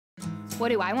What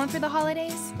do I want for the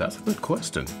holidays? That's a good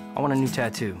question. I want a new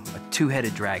tattoo, a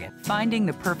two-headed dragon. Finding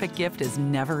the perfect gift is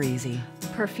never easy.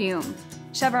 Perfume.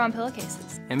 Chevron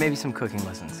pillowcases. And maybe some cooking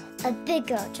lessons. A big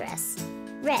girl dress.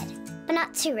 Red, but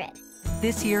not too red.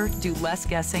 This year, do less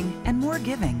guessing and more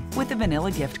giving with the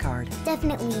Vanilla gift card.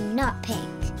 Definitely not pink,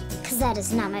 because that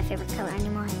is not my favorite color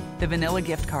anymore. The Vanilla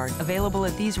gift card, available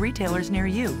at these retailers near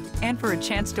you. And for a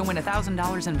chance to win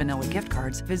 $1,000 in Vanilla gift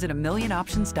cards, visit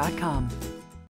AMillionOptions.com.